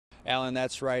Alan,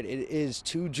 that's right. It is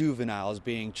two juveniles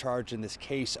being charged in this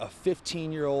case, a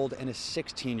 15-year-old and a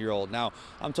 16-year-old. Now,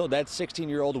 I'm told that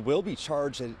 16-year-old will be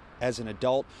charged as an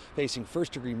adult, facing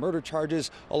first-degree murder charges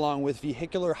along with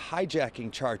vehicular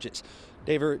hijacking charges.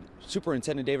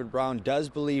 Superintendent David Brown does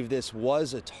believe this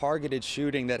was a targeted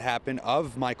shooting that happened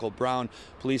of Michael Brown.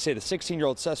 Police say the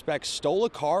 16-year-old suspect stole a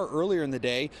car earlier in the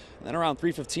day, and then around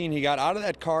 3:15 he got out of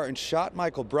that car and shot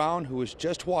Michael Brown, who was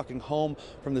just walking home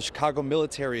from the Chicago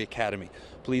Military Academy.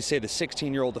 Police say the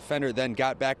 16-year-old offender then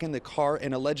got back in the car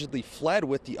and allegedly fled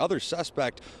with the other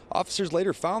suspect. Officers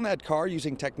later found that car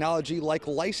using technology like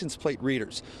license plate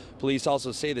readers. Police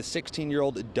also say the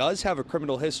 16-year-old does have a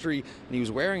criminal history, and he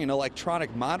was wearing an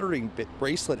electronic monitoring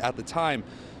bracelet at the time.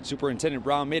 Superintendent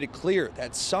Brown made it clear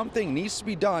that something needs to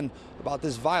be done about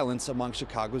this violence among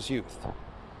Chicago's youth.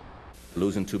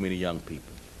 Losing too many young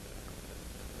people,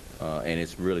 and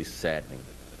it's really saddening.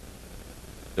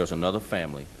 There's another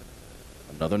family,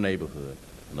 another neighborhood,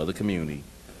 another community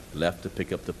left to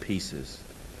pick up the pieces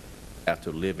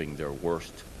after living their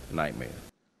worst nightmare.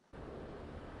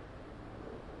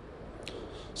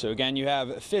 So again, you have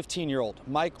 15-year-old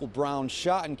Michael Brown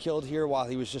shot and killed here while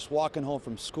he was just walking home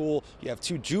from school. You have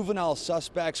two juvenile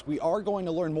suspects. We are going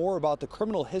to learn more about the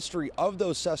criminal history of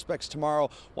those suspects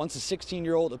tomorrow once the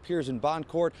 16-year-old appears in bond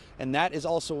court, and that is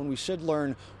also when we should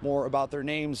learn more about their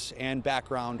names and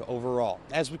background overall.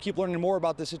 As we keep learning more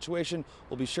about this situation,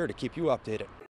 we'll be sure to keep you updated.